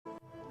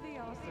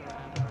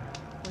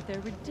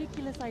with their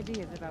ridiculous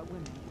ideas about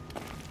women.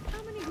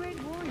 How many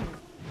great warriors?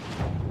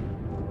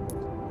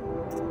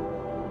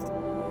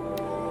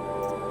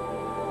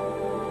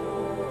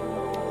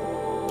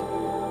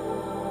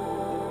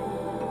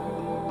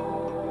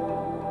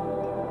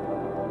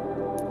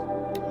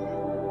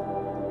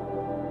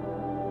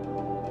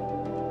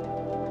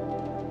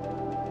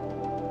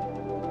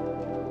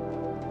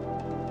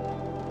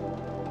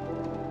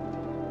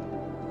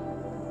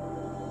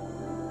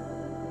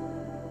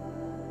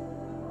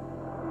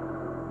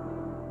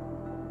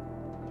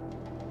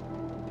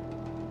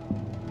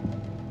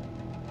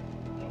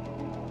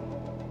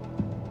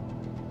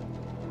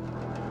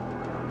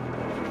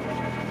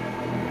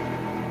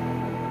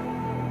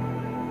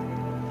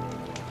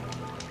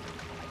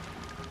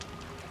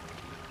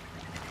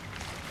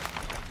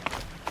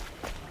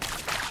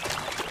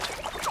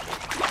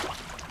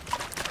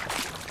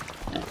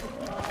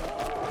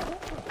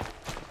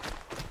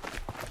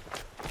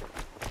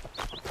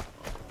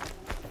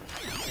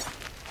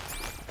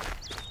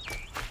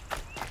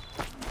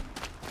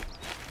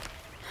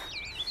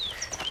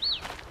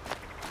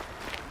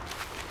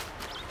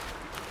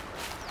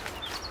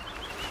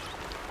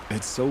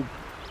 It's so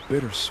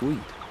bittersweet.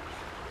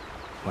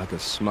 Like a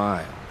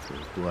smile through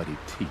bloody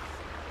teeth.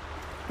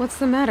 What's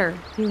the matter?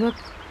 You look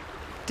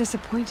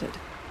disappointed.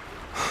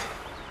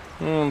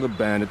 Oh, the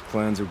bandit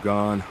clans are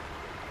gone.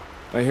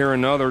 I hear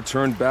another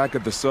turned back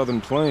at the southern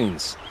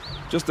plains,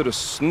 just at a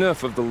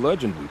sniff of the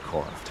legend we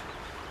carved.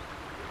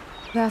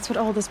 That's what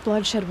all this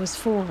bloodshed was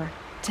for,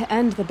 to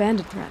end the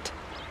bandit threat.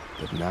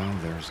 But now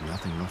there's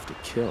nothing left to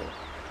kill.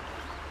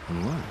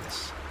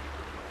 Unless...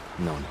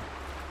 No.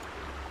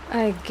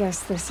 I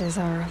guess this is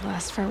our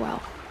last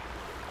farewell.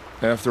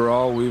 After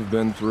all we've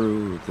been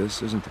through,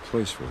 this isn't the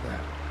place for that.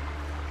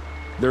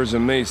 There's a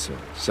mesa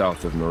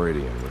south of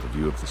Meridian with a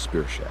view of the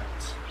spear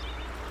shafts.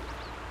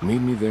 Meet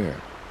me there.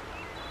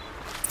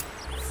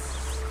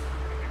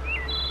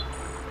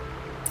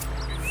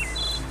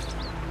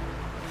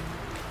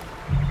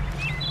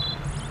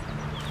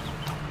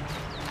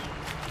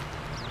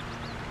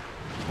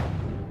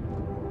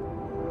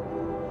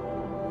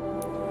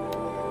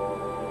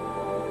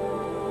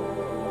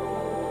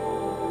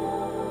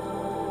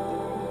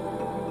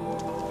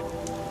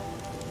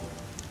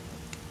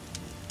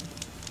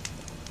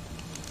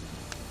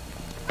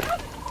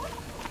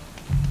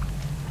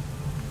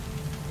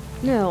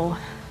 No.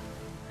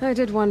 I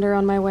did wonder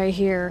on my way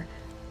here.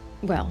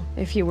 Well,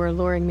 if you were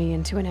luring me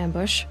into an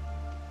ambush.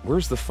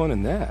 Where's the fun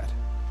in that?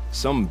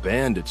 Some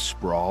bandit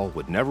sprawl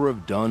would never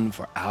have done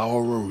for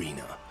our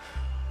arena.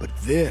 But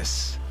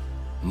this,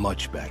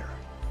 much better.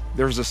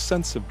 There's a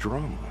sense of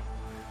drama.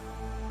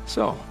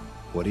 So,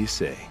 what do you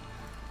say?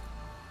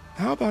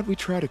 How about we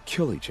try to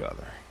kill each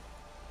other?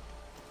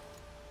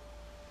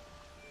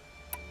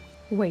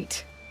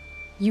 Wait.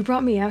 You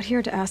brought me out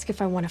here to ask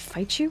if I want to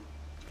fight you?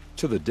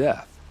 To the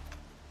death.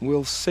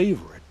 We'll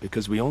savor it,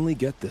 because we only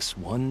get this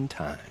one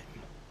time.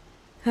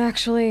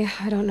 Actually,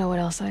 I don't know what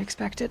else I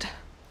expected.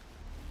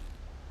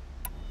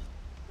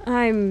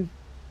 I'm,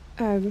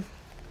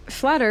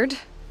 flattered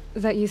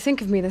that you think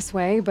of me this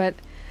way, but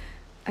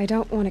I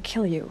don't want to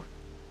kill you.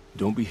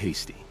 Don't be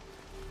hasty.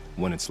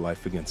 When it's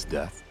life against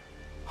death,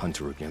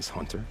 hunter against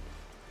hunter,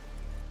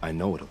 I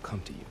know it'll come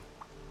to you.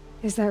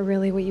 Is that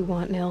really what you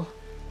want, Nil?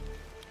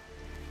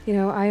 You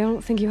know, I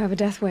don't think you have a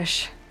death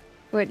wish.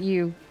 What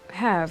you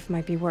have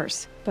might be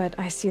worse, but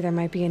I see there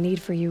might be a need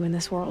for you in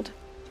this world.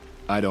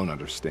 I don't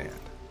understand.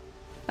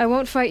 I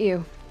won't fight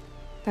you.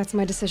 That's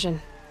my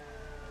decision.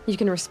 You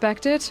can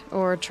respect it,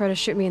 or try to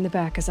shoot me in the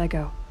back as I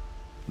go.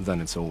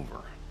 Then it's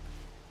over.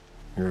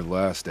 Your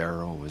last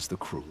arrow is the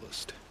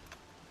cruelest.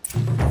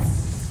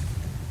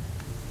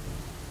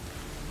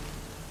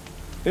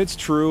 It's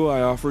true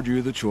I offered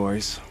you the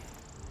choice,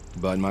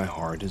 but my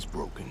heart is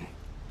broken.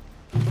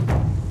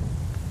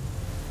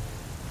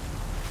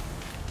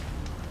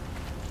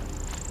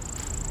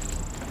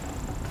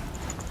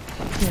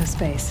 No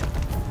space.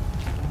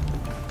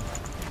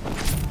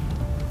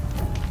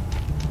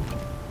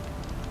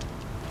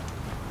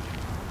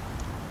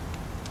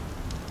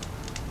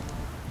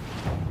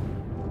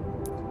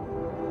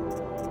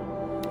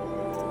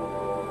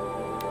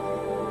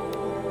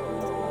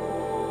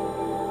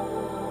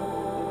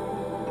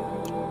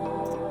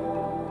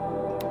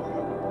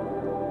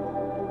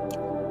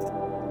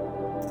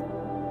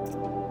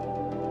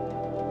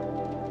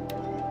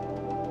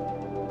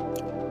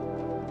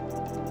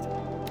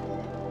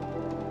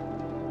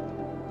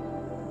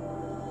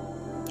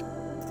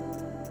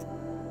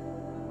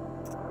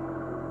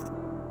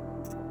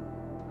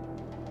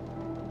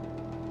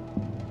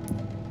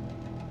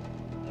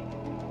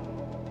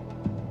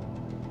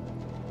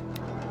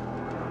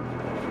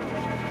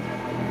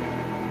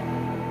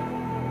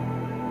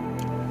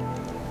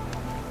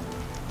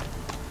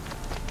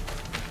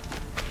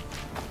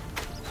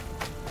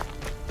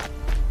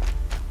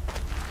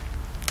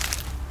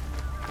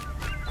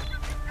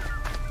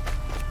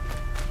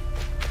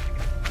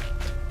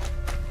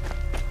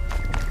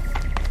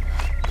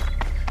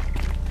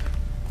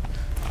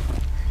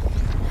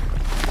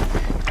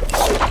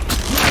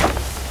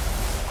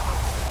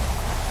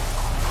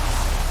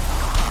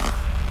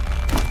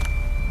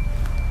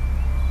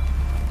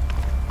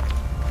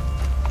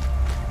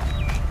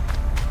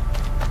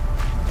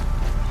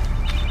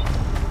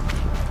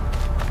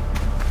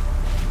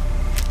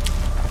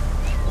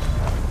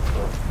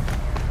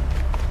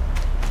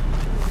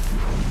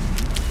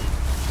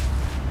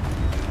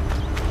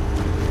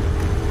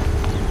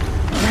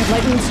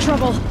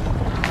 trouble.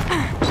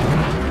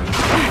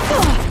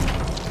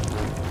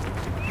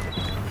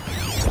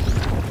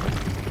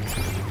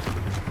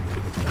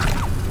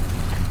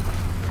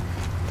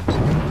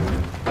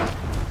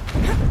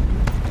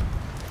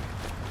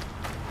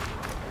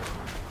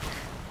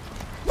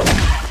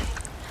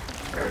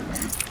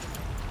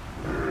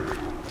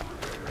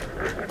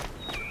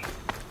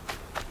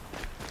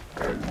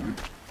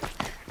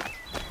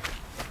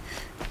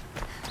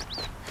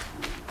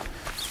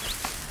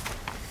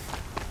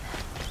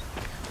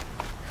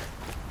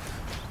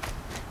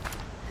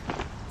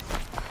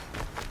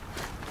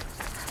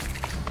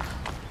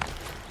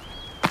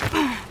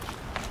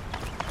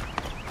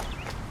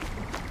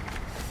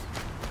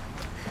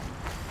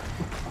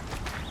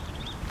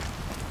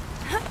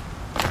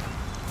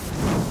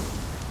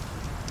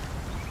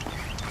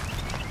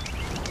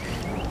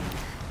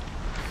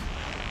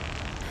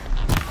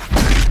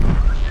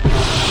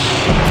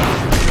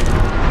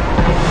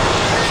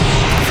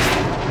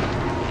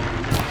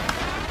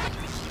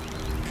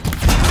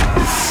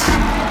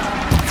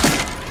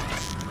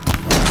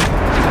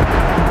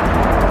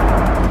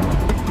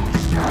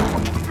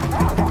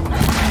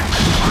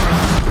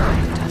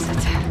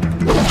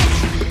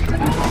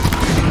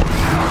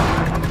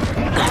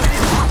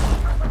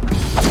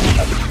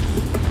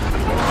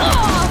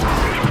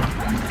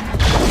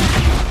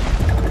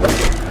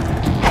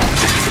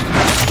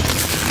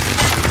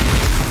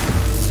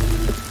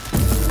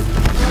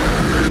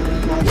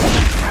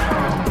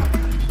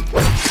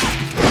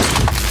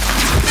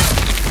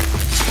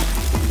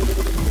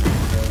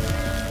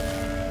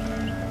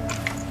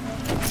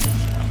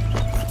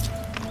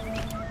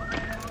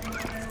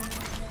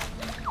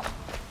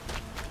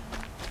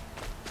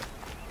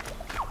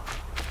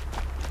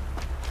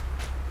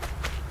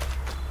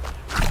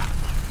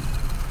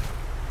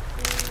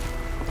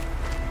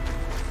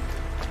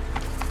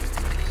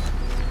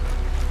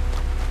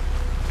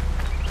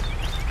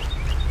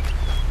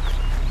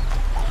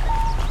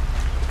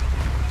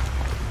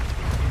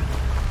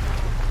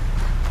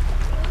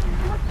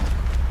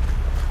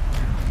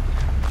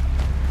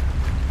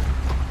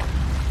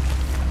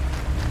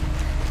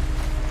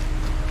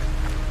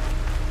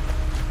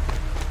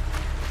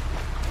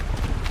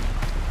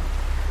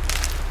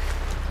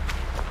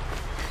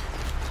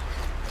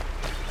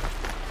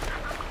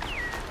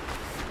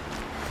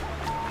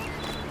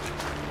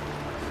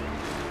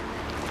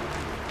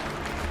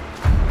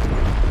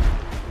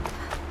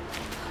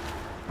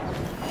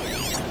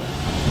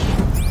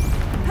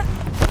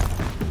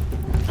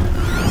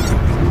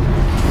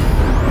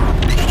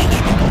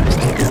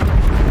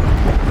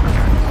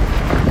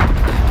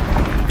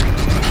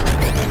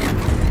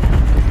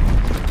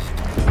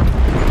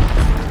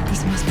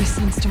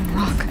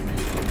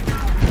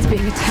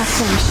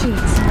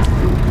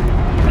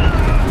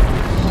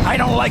 I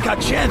don't like our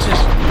chances.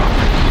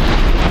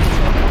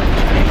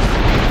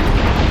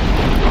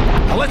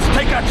 Now let's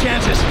take our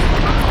chances.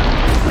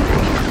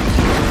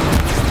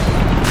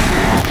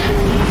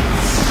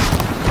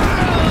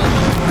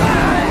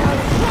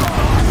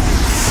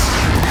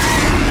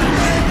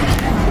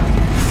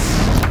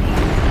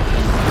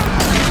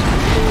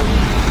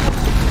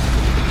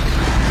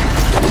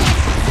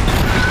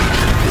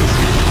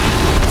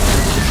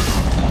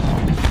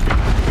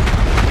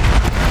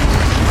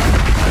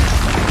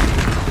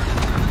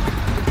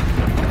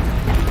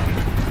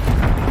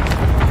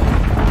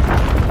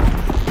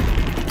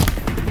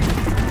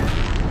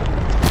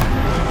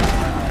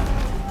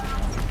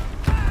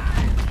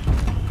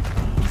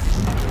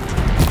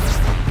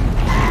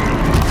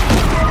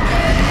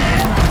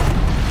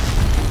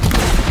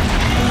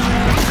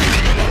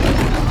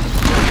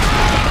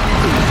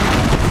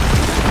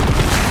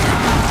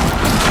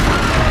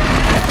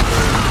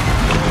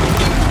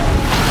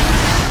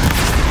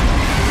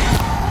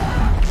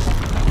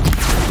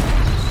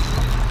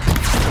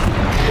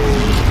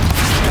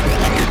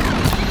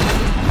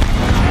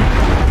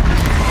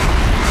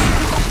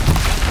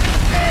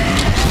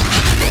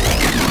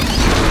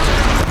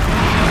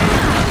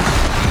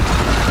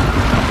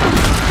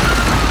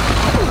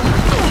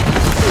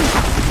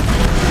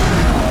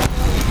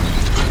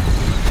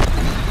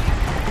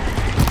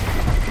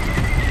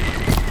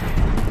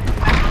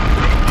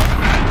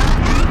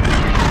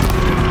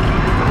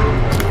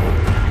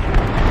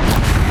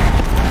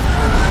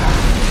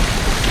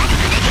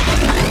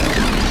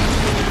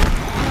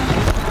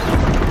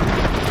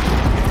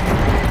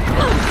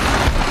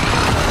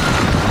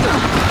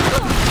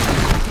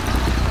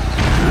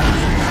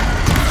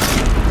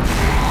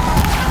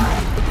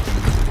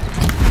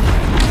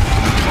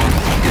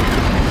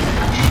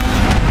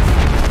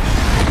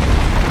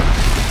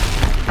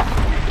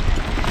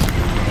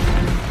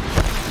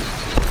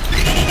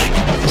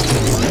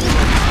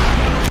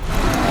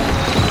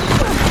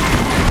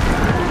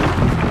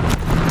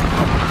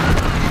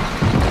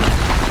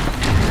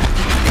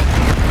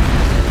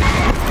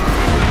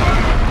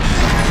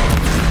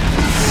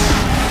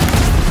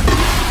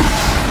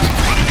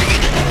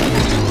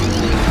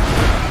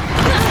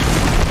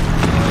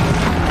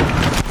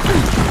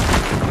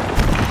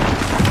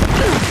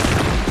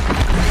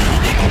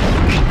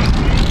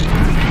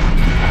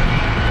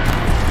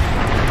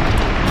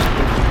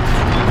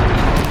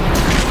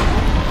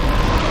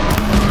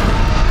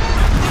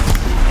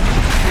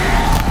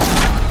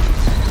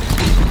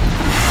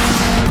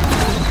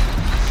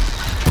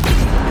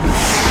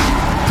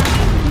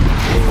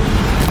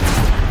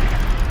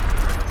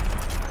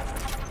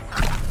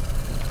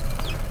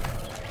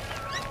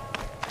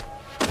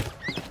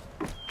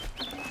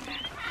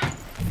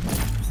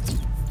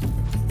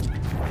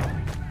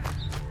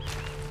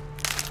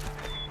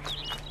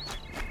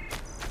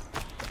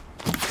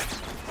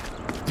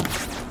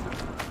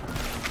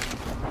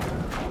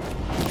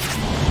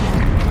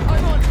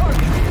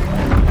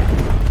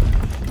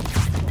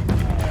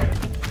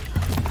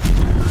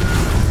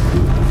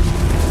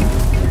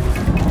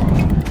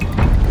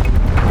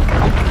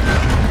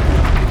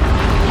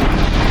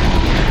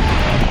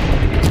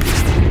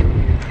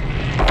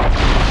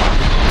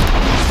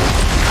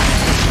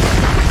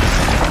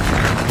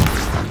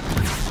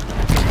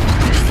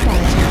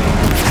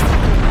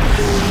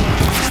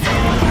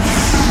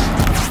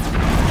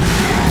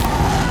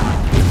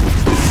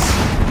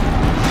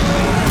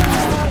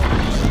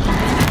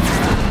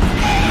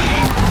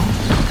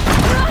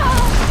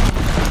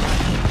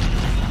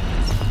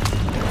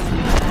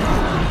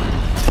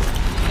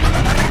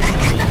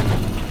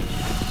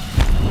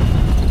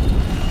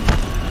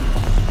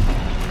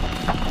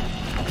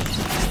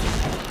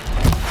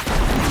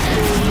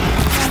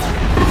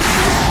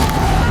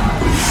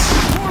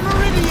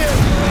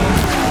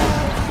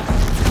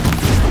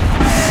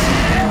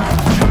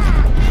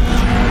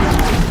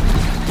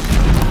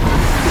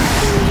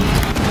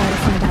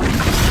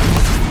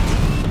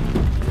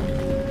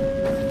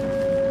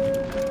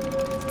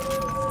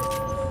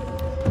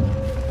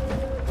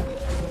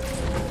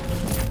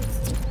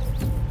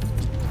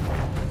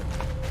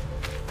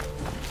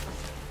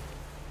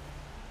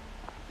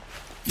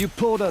 You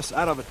pulled us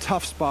out of a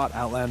tough spot,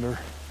 Outlander.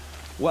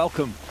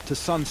 Welcome to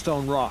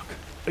Sunstone Rock.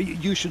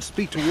 You should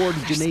speak to Warden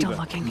They're still Geneva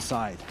looking.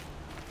 inside.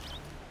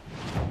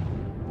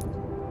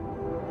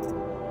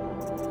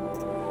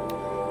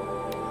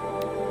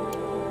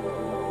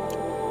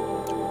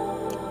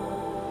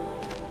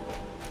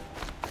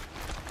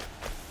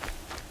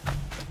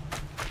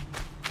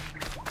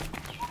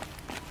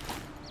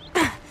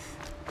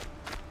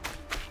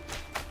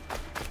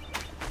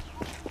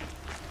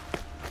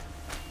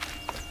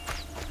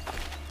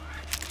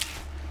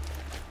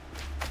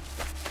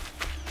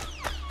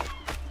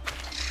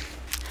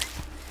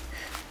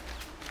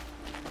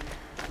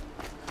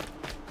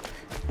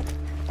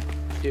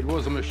 It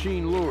was a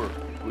machine lure.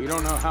 We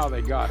don't know how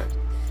they got it.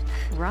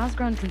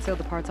 Rosgrund concealed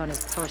the parts on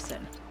his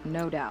person,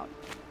 no doubt.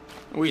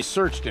 We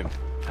searched him.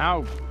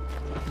 How?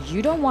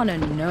 You don't want to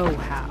know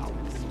how.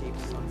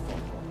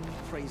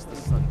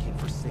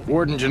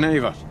 Warden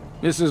Geneva.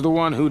 This is the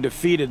one who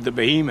defeated the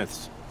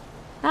behemoths.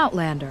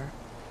 Outlander.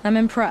 I'm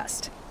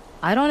impressed.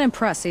 I don't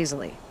impress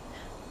easily.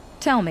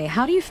 Tell me,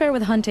 how do you fare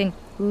with hunting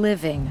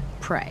living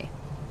prey?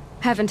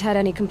 Haven't had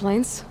any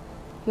complaints?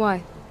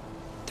 Why?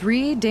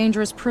 3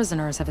 dangerous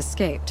prisoners have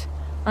escaped.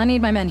 I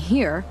need my men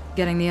here,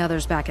 getting the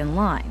others back in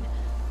line.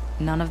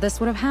 None of this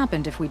would have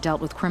happened if we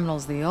dealt with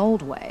criminals the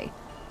old way.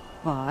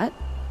 But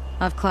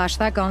I've clashed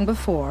that gong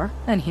before,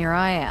 and here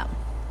I am.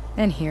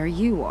 And here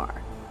you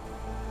are.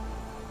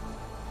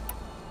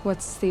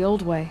 What's the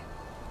old way?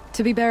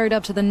 To be buried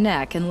up to the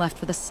neck and left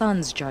for the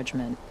sun's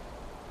judgment.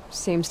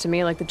 Seems to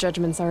me like the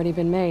judgment's already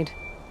been made.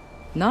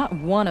 Not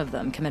one of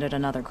them committed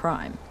another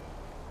crime.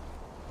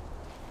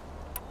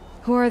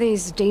 Who are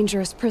these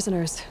dangerous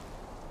prisoners?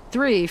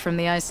 3 from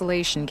the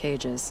isolation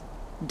cages.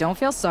 Don't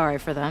feel sorry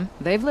for them.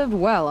 They've lived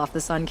well off the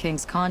Sun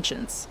King's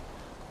conscience.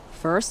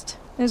 First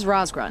is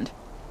Rosgrund.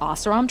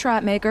 Oseram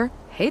trapmaker,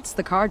 hates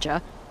the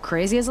Karja,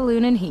 crazy as a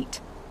loon in heat.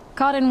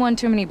 Caught in one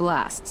too many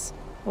blasts.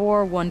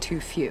 Or one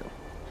too few.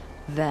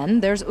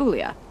 Then there's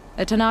Ulia,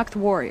 a Tanakh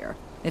warrior,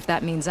 if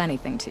that means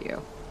anything to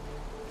you.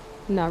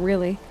 Not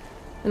really.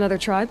 Another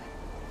tribe?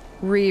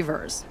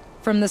 Reavers,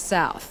 from the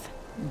south.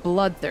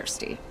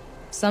 Bloodthirsty.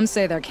 Some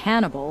say they're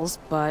cannibals,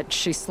 but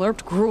she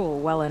slurped gruel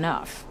well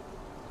enough.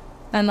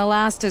 And the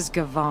last is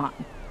Gavan,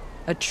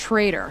 a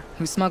traitor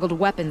who smuggled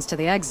weapons to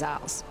the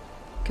exiles.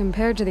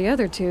 Compared to the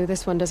other 2,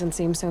 this one doesn't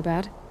seem so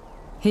bad.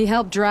 He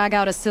helped drag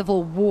out a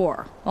civil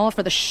war, all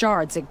for the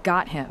shards it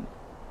got him.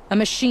 A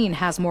machine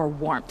has more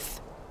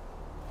warmth.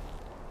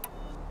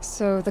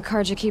 So the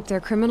Karja keep their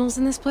criminals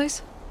in this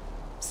place?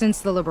 Since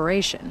the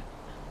liberation,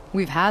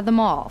 we've had them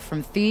all,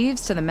 from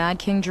thieves to the Mad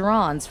King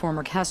Duran's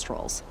former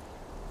kestrels.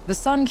 The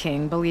Sun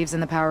King believes in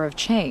the power of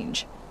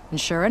change,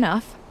 and sure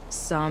enough,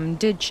 some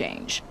did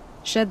change.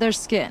 Shed their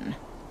skin,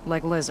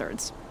 like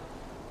lizards.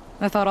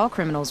 I thought all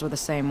criminals were the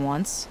same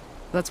once.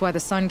 That's why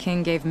the Sun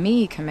King gave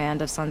me command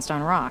of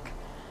Sunstone Rock.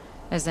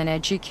 As an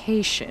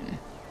education.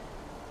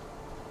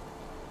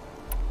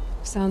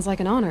 Sounds like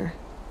an honor.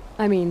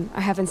 I mean, I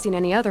haven't seen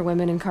any other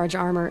women in Karja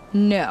armor.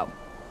 No.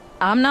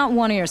 I'm not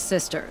one of your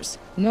sisters.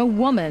 No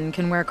woman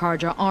can wear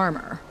Karja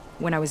armor.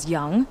 When I was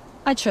young,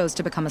 I chose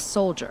to become a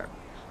soldier.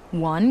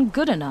 One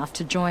good enough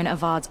to join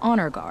Avad's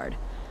honor guard.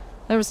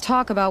 There was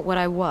talk about what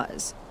I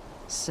was.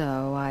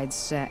 So I'd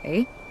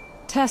say,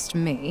 test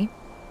me,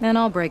 and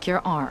I'll break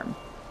your arm.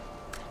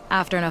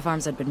 After enough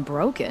arms had been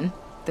broken,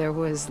 there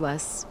was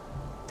less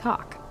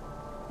talk.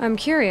 I'm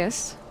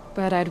curious,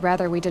 but I'd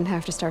rather we didn't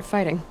have to start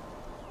fighting.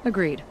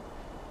 Agreed.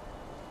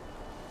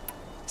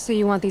 So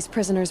you want these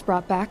prisoners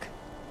brought back?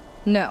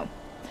 No.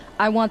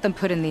 I want them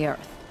put in the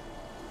earth.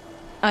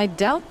 I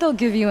doubt they'll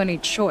give you any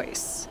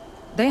choice.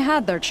 They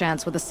had their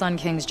chance with the Sun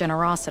King's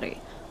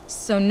generosity,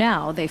 so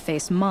now they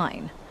face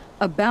mine.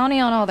 A bounty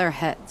on all their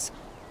heads.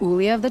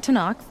 Ulia of the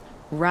Tanakh,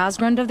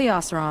 Rosgrund of the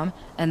Oseram,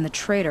 and the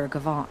traitor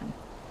Gavan.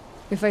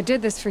 If I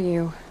did this for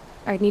you,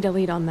 I'd need a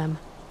lead on them.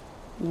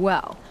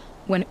 Well,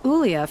 when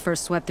Ulia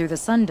first swept through the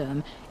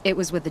Sundom, it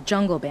was with the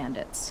jungle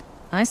bandits.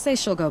 I say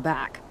she'll go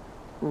back.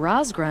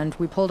 Rosgrund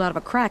we pulled out of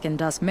a crack in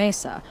Dusk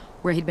Mesa,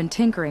 where he'd been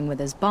tinkering with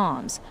his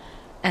bombs.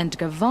 And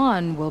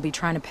Gavan will be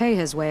trying to pay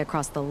his way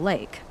across the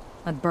lake.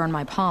 I'd burn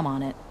my palm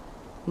on it.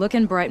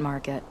 Looking bright,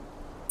 Market.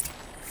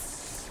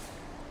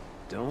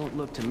 Don't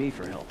look to me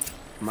for help.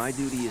 My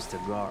duty is to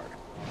guard.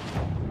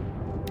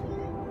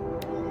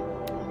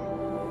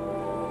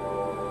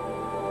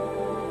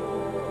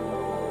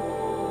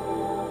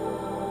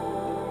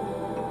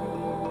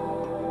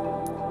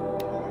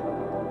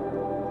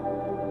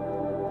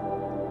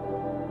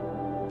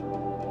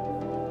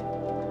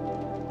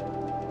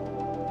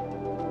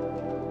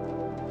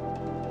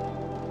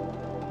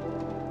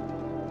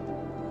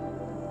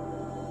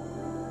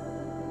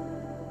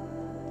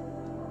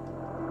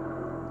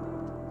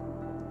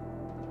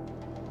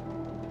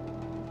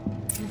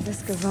 If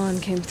this Gavan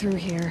came through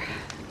here,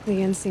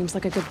 the inn seems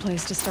like a good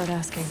place to start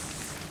asking.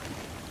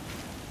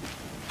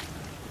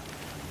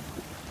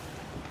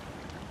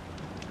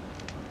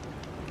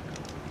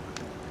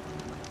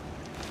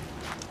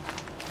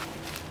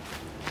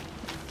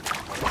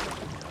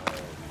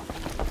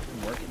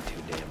 I'm working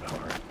too damn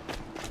hard.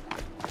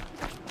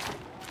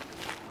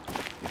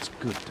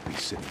 good to be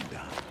sitting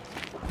down.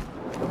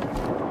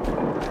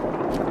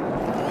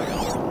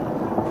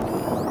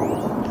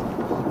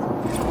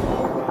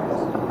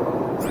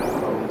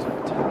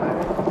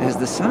 As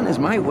the sun is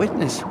my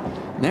witness,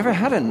 never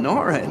had a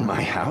Nora in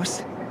my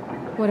house.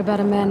 What about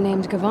a man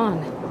named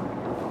Gavan?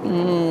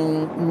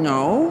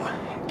 No.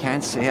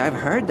 Can't say I've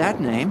heard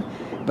that name.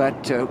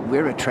 But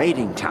we're a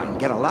trading town.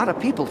 Get a lot of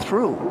people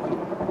through.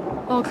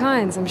 All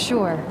kinds, I'm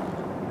sure.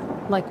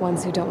 Like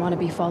ones who don't want to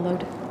be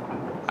followed.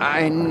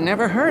 I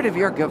never heard of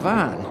your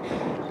Gavan.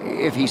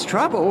 If he's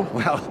trouble,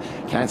 well,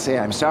 can't say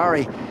I'm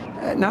sorry.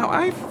 Now,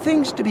 I've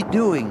things to be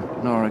doing,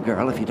 Nora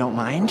girl, if you don't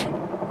mind.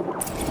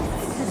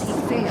 Because he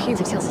failed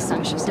to kill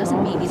someone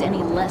doesn't mean he's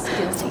any less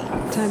guilty.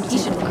 Time to he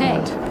should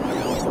pay.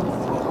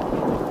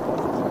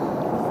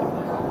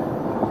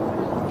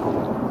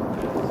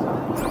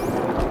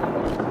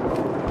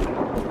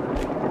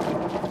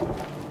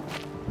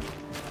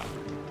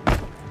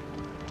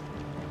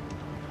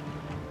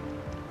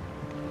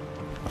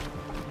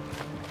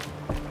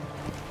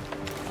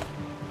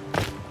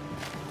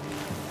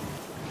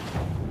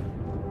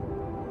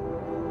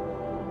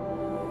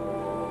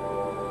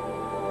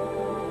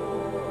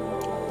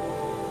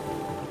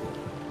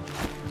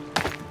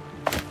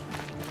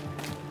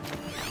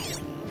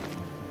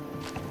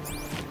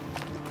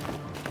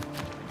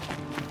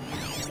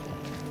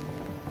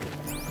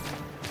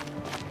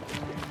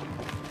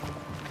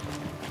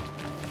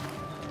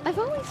 I've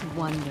always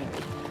wondered,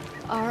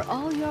 are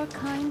all your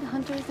kind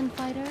hunters and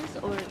fighters,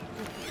 or...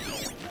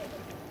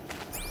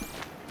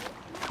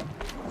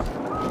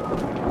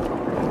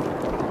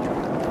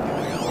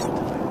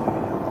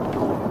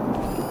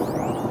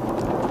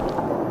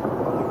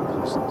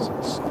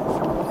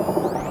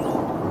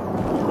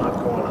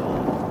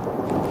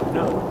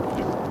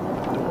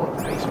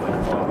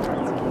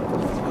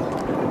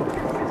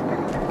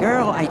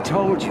 Girl, I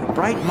told you,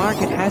 Bright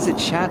Market has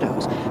its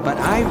shadows, but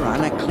I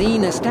run a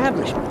clean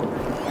establishment.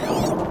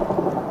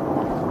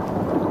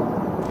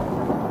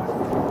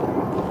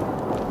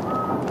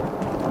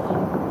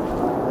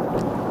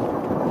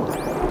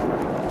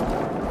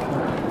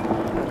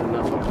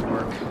 Enough of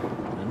work.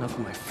 Enough of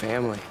my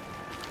family.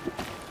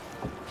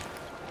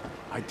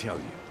 I tell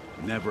you,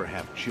 never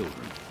have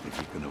children if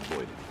you can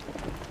avoid it.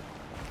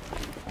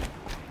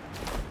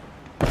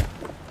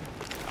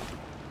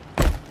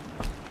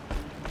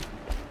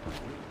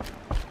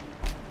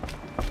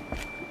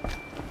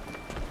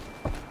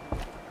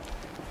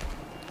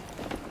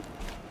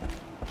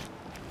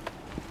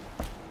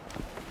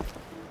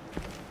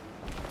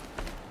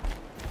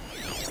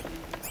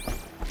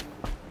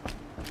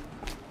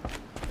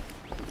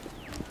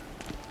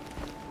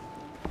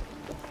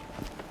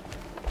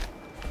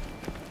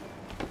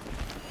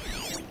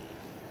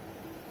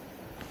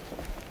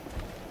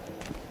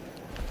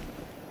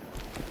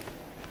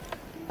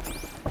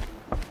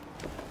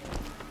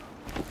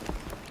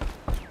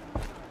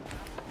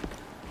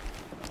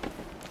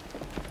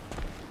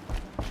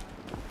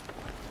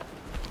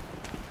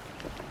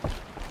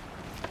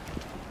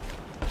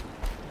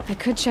 I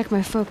could check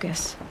my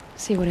focus,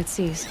 see what it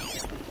sees.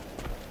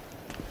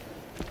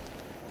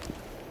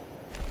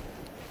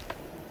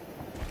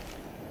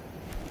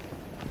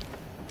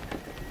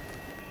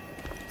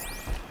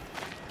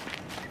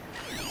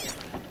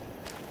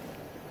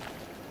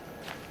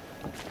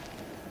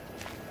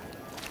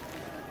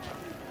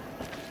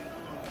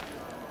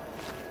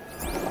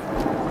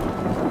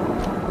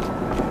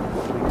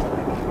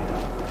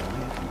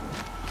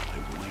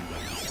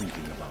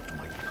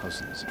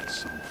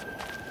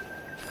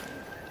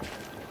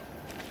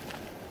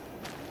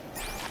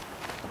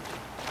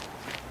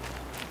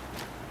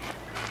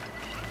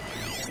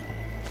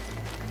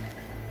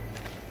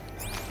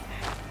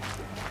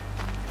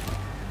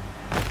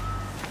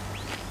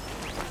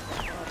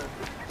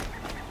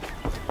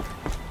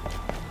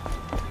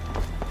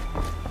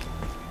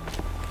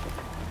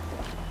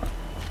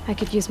 I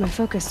could use my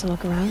focus to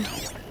look around.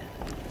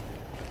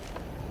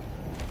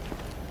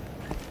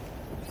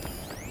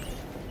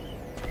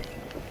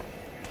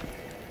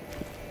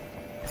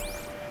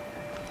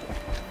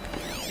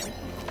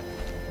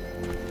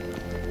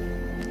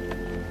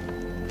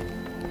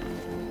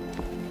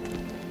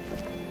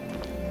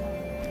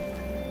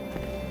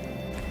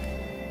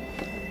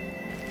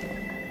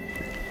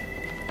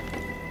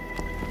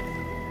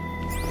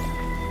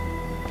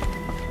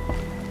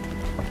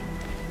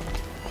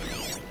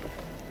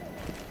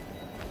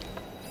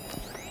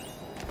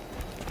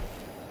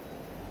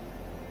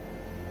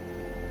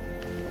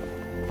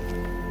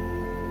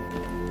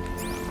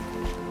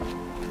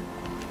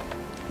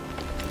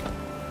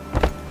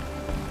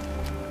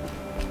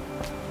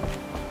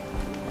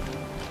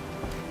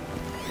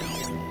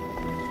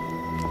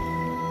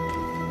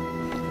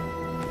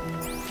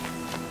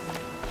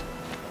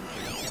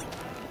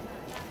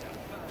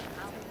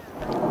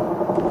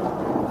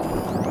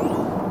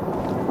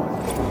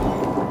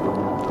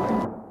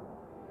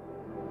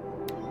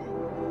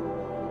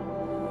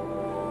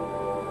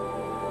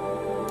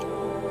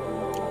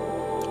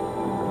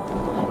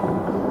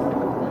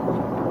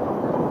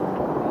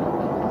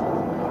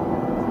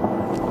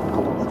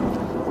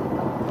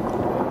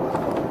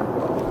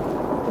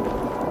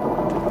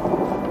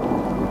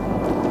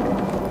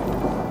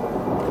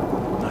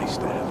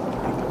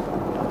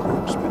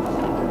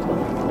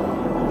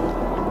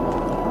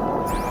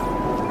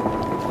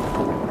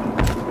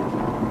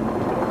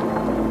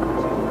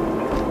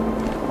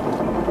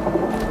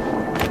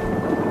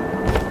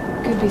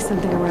 be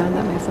something around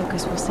that my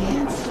focus will see.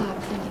 Can't stop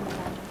thinking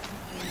about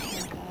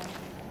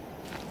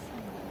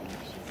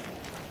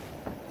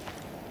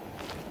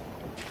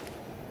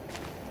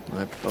her.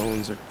 My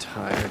bones are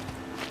tired.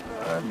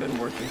 I've been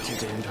working too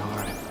damned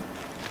hard.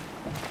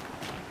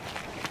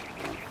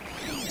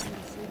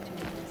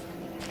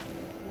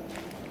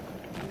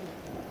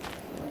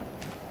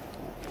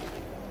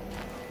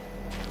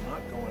 I'm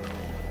not going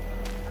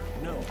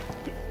home. No.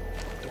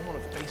 Don't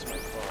want to face my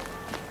father.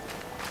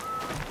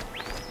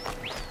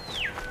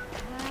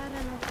 Had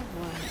enough of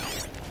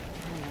work.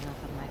 And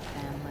enough of my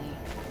family.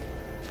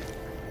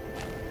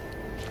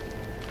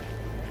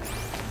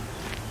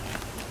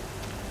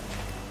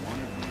 One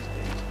of these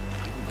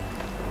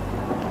days,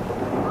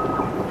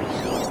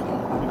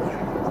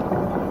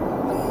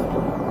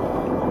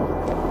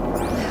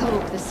 I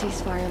hope the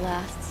ceasefire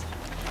lasts.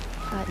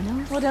 But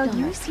no Well, don't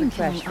you stomach for seem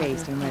killing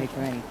fresh-faced other and ready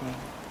people. for anything.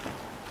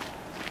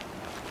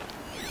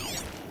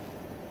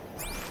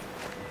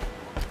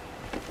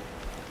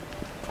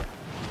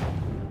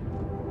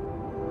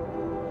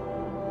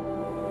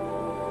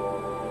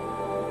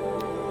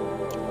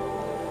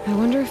 I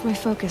wonder if my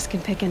focus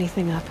can pick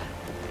anything up.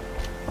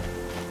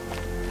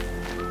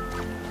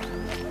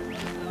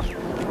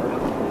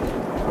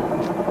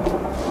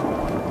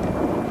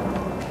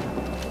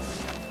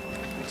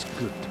 it's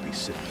good to be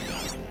sitting down.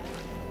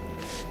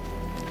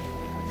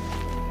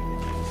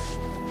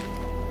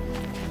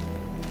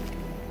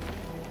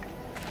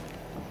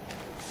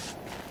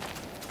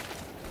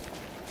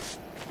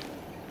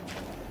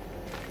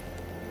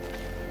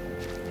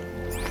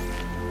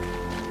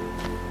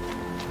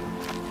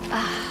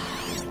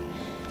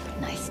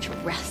 Nice to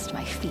rest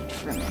my feet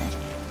for a minute.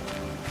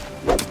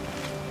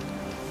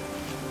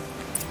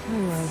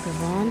 Hello,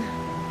 Gavon.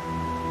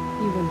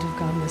 You wouldn't have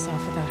gotten this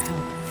off without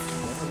help.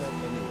 Never let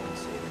anyone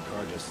say the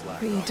car just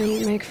slacked But you off.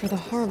 didn't make for the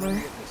harbor.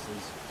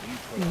 Witnesses,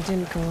 And you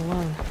didn't go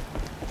alone.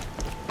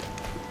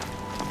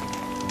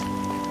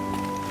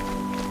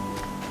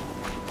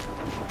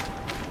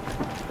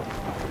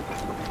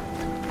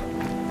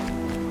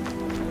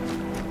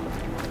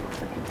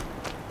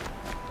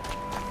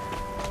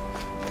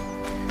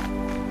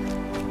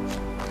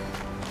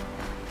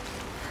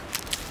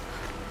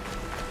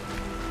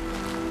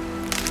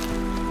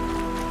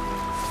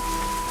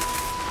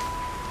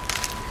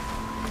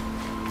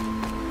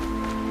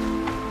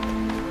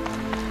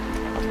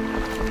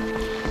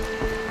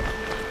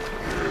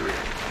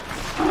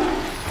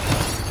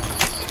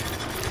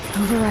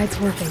 Override's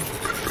working.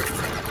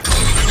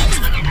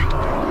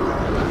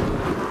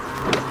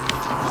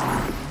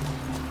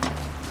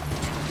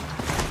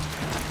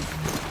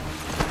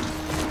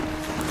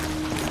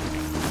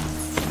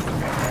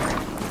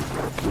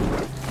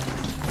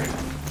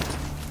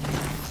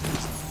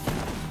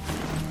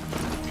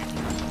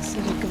 So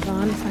did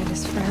Gavon find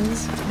his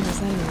friends or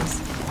his enemies?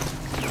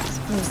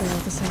 Suppose they're all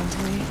the same to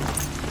me.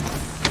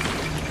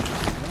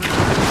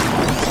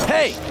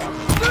 Hey!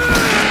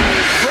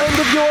 Friend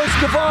of yours,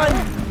 Gavon?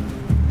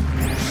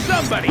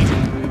 Somebody!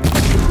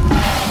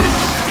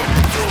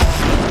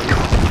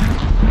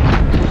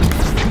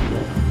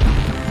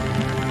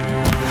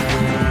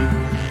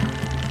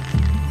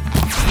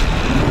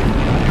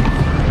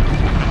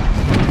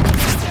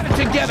 Get it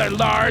together,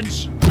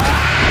 Large!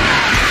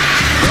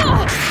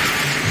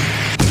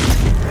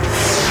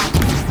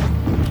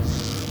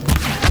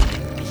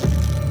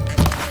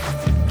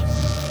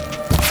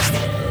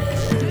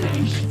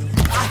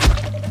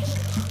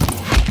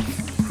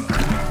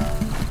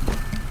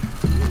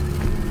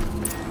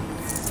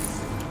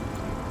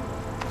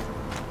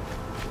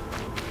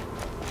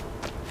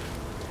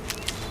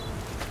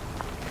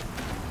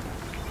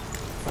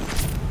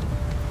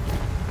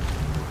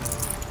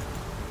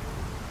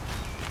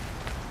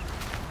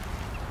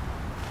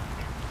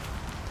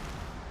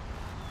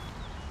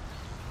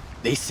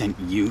 They sent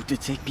you to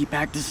take me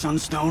back to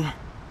Sunstone?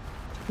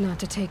 Not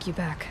to take you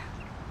back.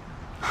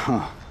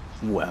 Huh.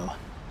 Well,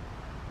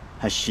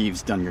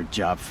 Hashiv's done your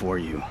job for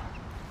you.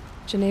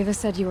 Geneva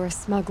said you were a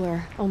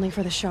smuggler, only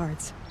for the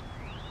shards.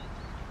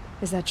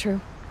 Is that true?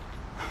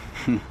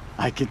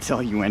 I could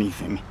tell you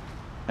anything.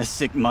 A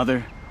sick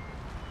mother,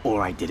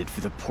 or I did it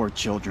for the poor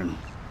children.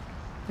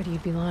 But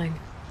you'd be lying.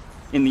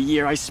 In the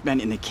year I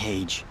spent in the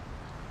cage,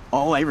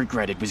 all I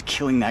regretted was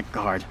killing that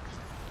guard.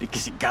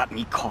 Because it got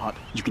me caught.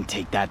 You can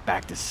take that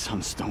back to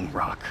Sunstone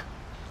Rock.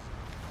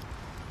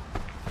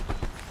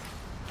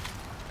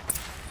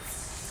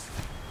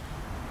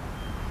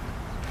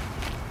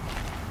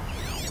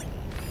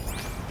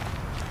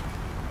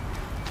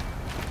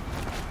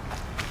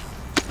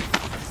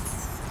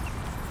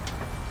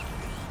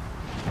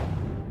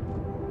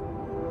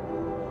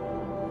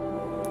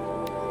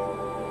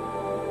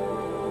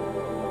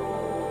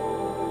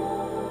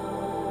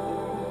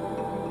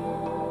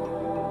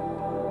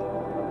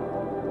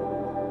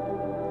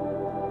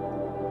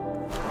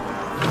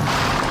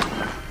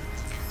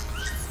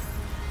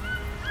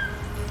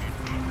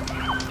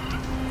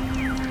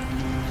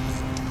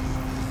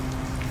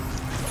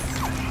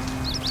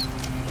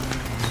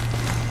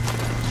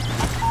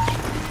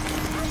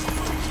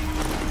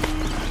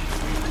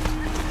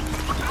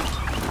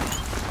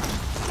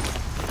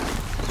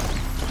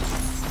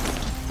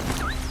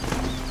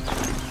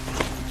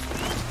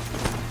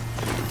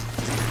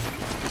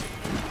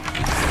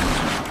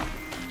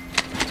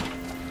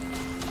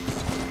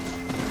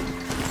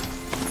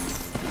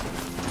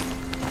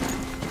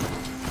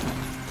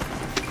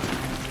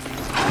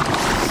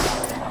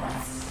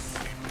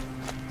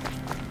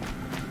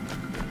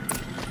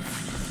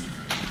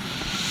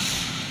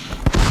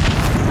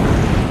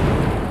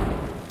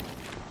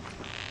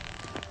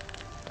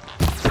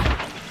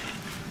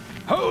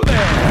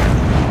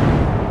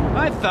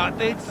 thought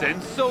they'd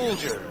send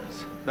soldiers.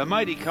 The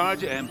mighty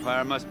Karja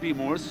Empire must be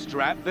more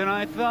strapped than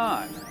I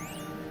thought.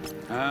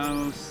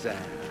 How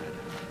sad.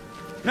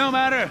 No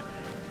matter,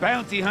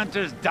 bounty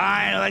hunters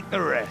die like the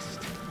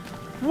rest.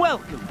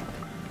 Welcome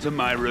to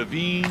my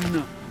ravine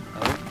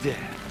of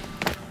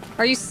death.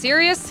 Are you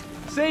serious?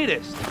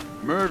 Sadist,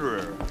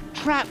 murderer,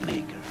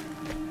 trapmaker.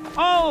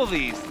 All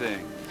these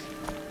things.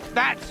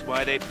 That's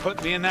why they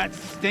put me in that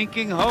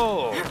stinking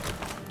hole.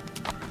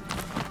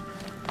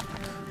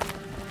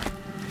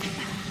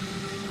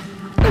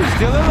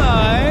 Still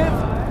alive?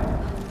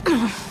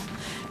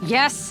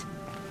 Yes.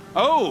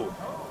 Oh,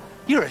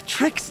 you're a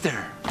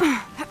trickster.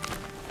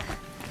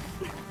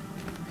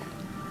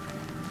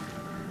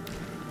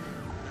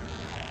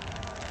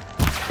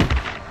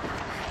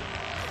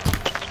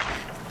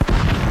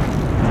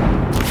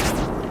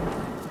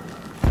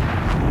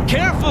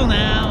 Careful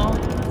now.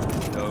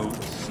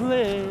 Don't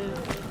slip.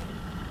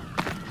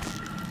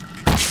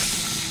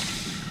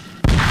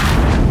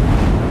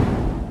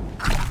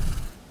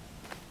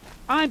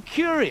 I'm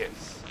curious.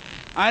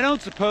 I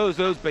don't suppose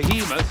those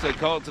behemoths they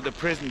called to the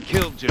prison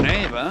killed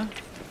Geneva.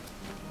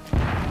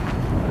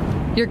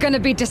 You're gonna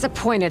be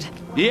disappointed.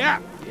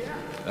 Yeah.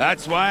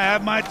 That's why I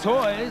have my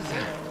toys.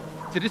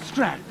 To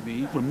distract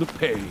me from the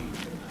pain.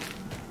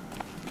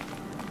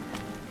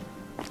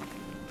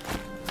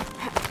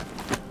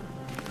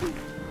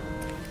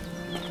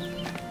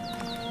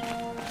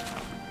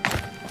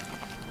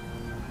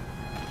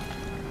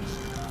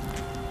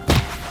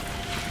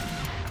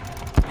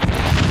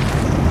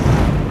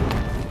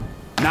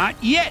 Not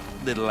yet,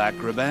 little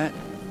acrobat.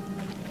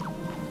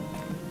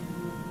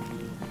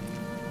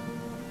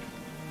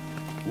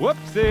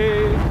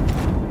 Whoopsie!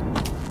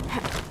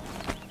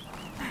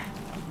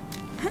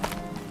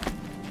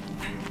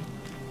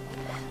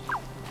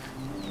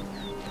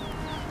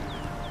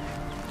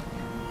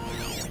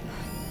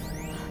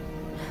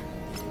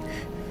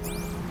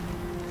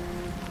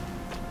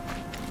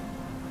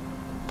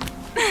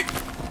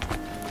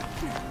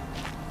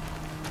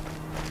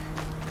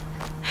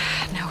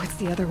 Now it's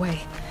the other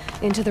way.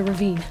 Into the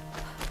ravine.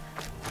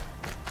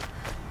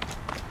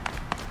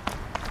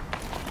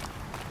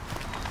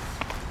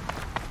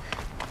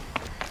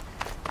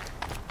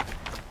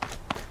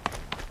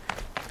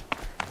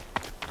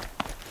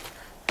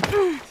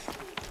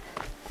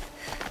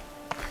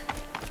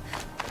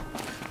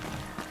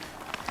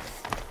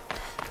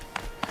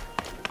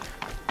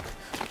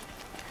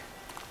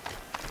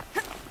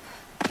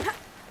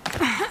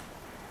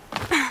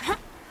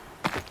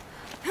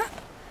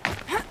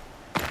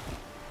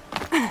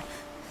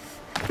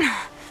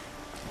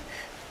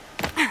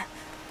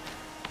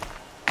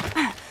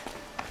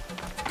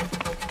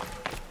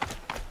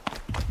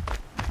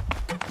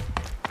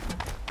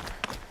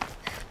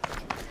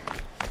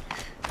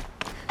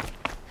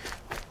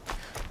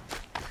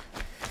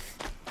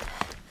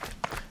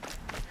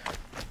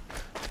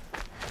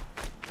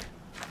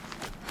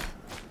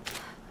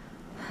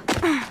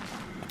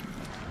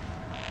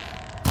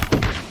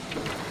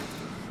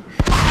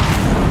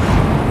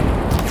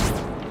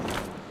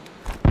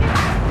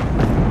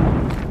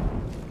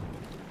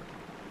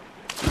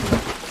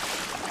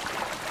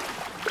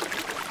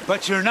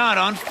 But you're not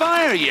on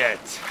fire yet.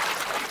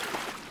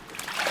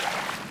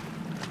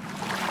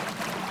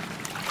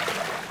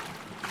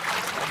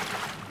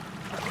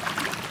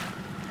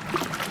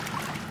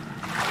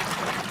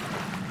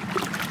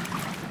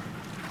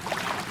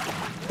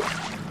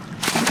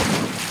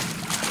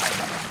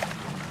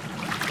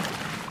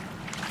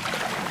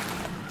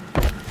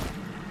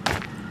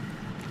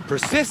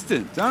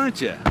 Persistent,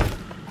 aren't you?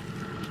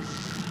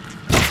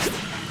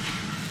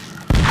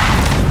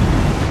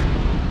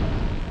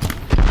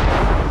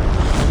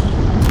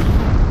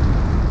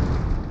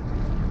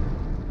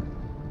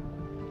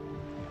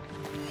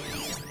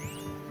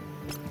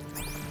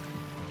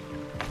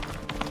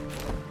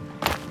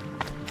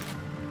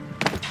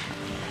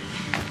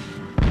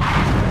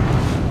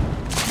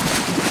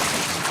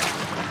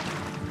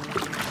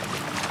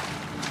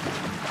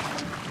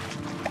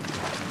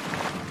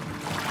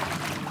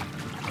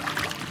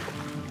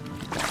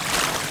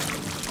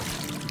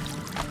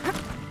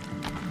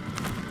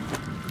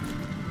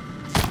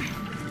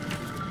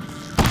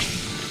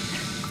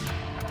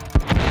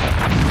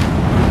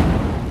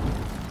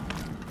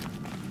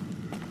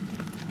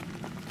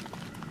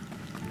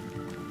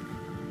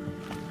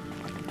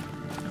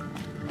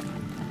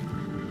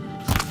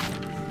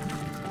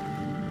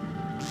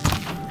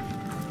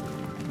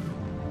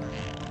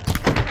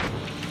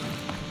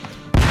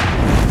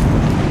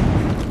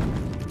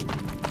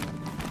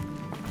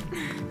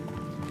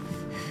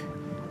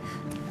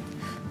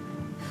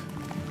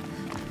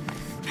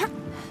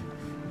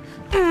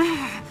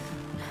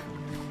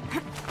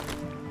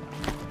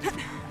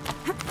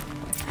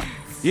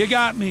 You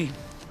got me.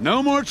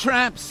 No more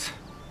traps.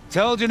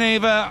 Tell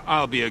Geneva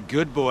I'll be a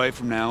good boy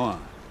from now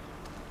on.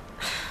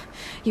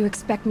 You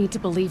expect me to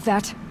believe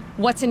that?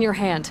 What's in your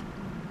hand?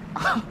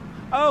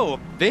 Oh,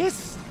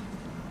 this?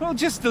 Well,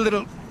 just a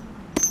little...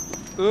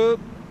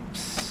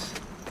 Oops.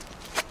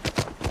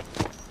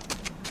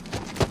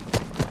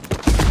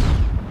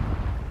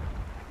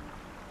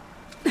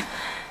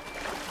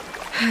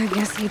 I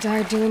guess he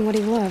died doing what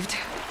he loved.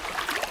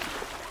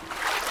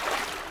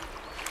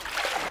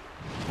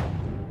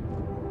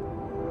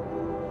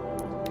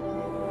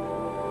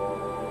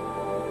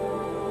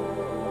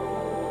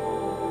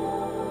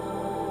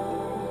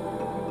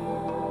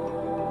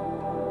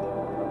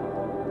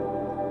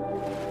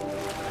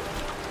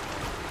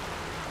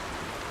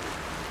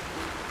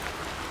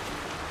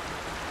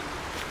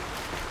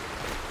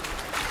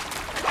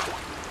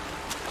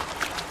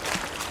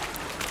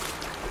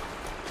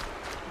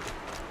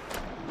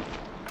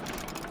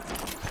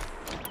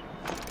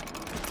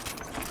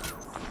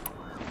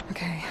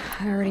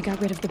 I already got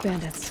rid of the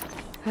bandits.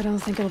 I don't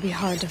think it'll be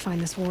hard to find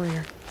this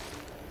warrior.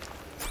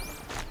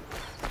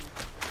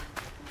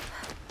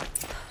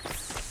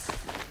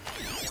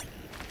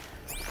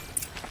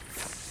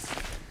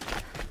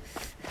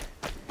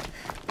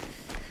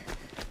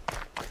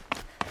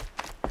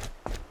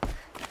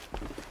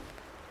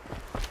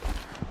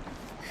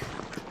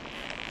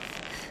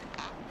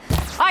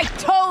 I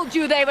told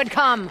you they would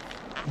come!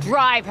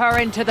 Drive her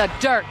into the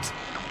dirt!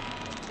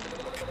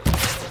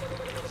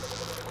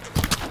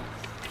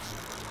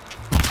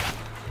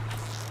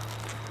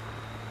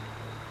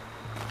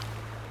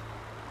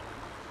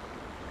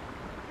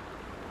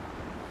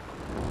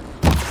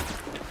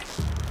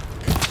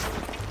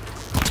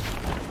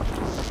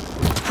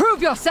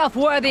 Prove yourself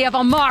worthy of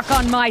a mark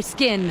on my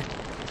skin!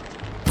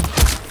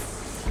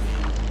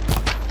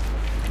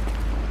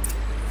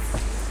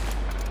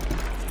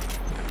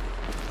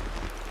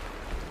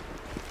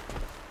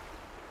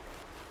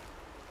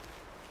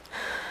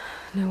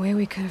 No way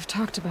we could have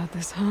talked about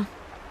this, huh?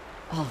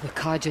 All the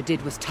Carja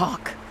did was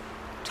talk.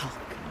 Talk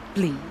and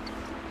bleed.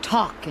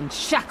 Talk and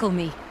shackle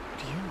me.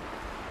 But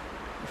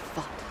you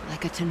fought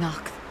like a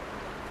Tanakh.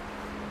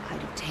 I'd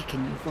have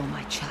taken you for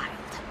my child.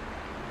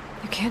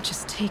 You can't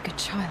just take a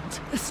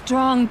child. The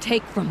strong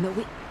take from the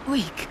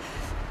weak.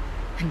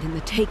 And in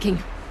the taking,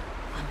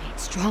 I'm made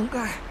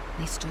stronger.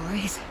 These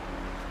stories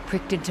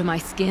pricked into my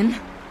skin.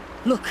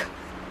 Look.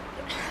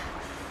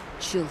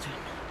 Children,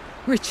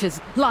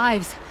 riches,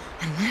 lives,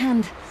 and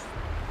land.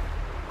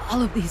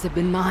 All of these have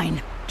been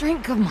mine.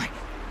 Drink of my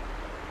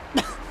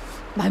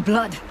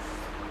blood,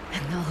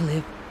 and I'll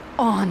live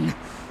on.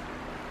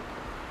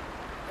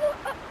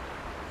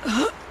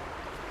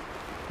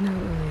 No,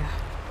 Ulia.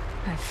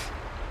 I've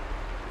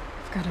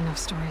got enough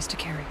stories to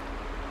carry.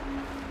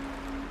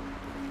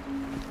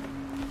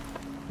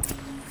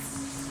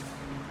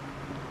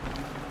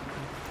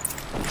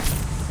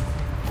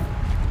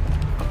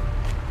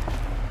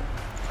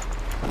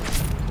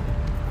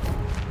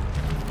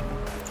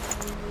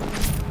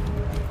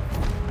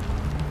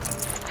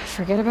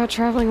 Forget about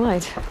traveling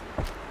light.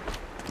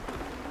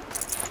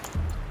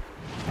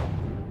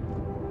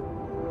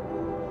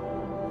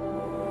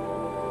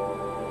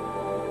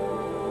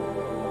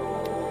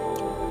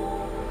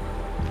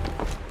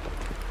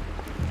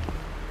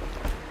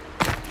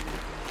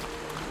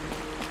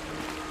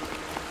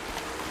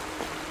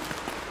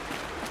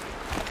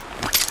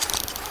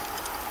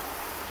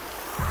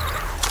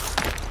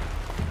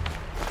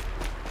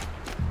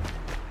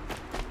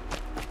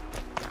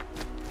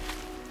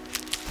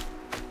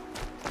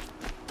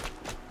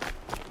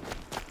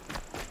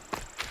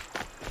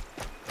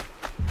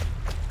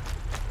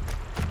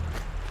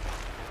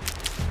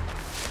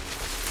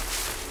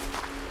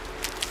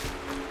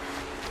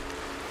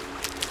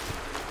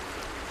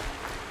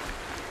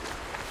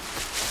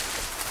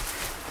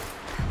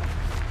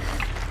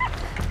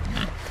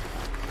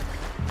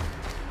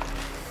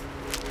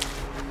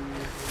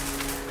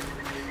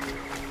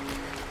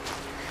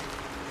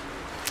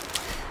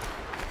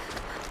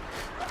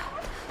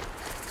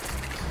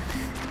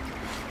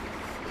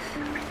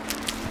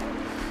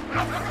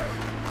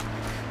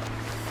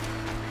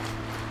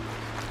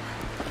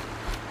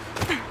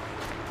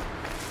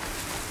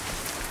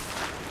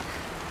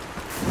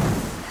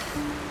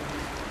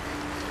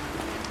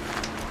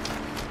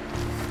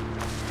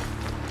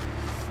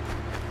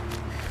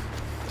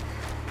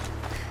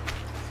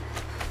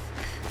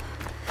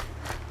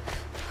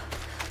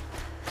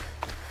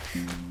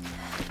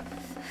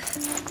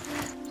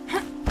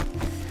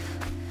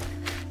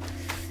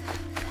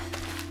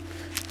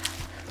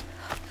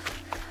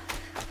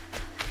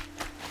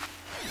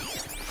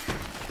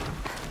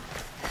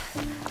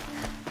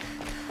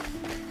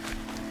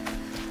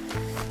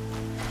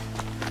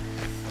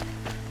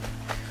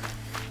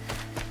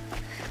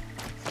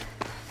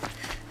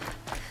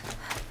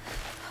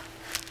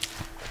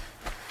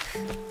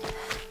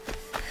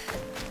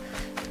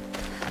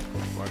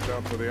 Watch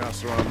out for the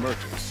Oseram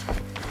merchants.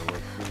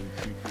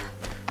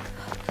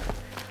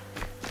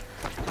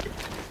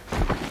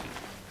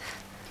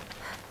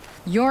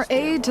 Your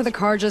aid to the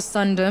Carja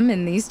Sundom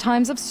in these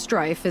times of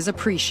strife is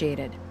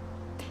appreciated.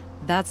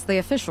 That's the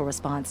official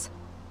response.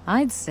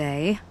 I'd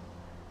say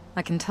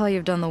I can tell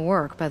you've done the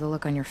work by the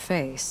look on your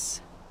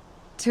face.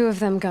 2 of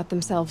them got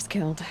themselves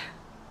killed.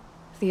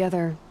 The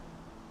other,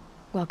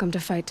 welcome to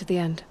fight to the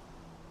end.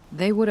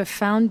 They would have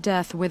found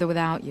death with or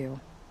without you,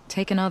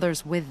 taken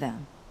others with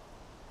them.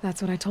 That's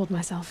what I told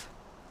myself.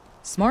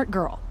 Smart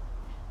girl.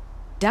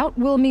 Doubt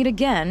we'll meet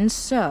again,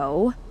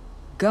 so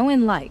go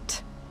in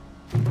light.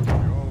 We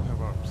all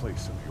have our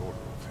place in the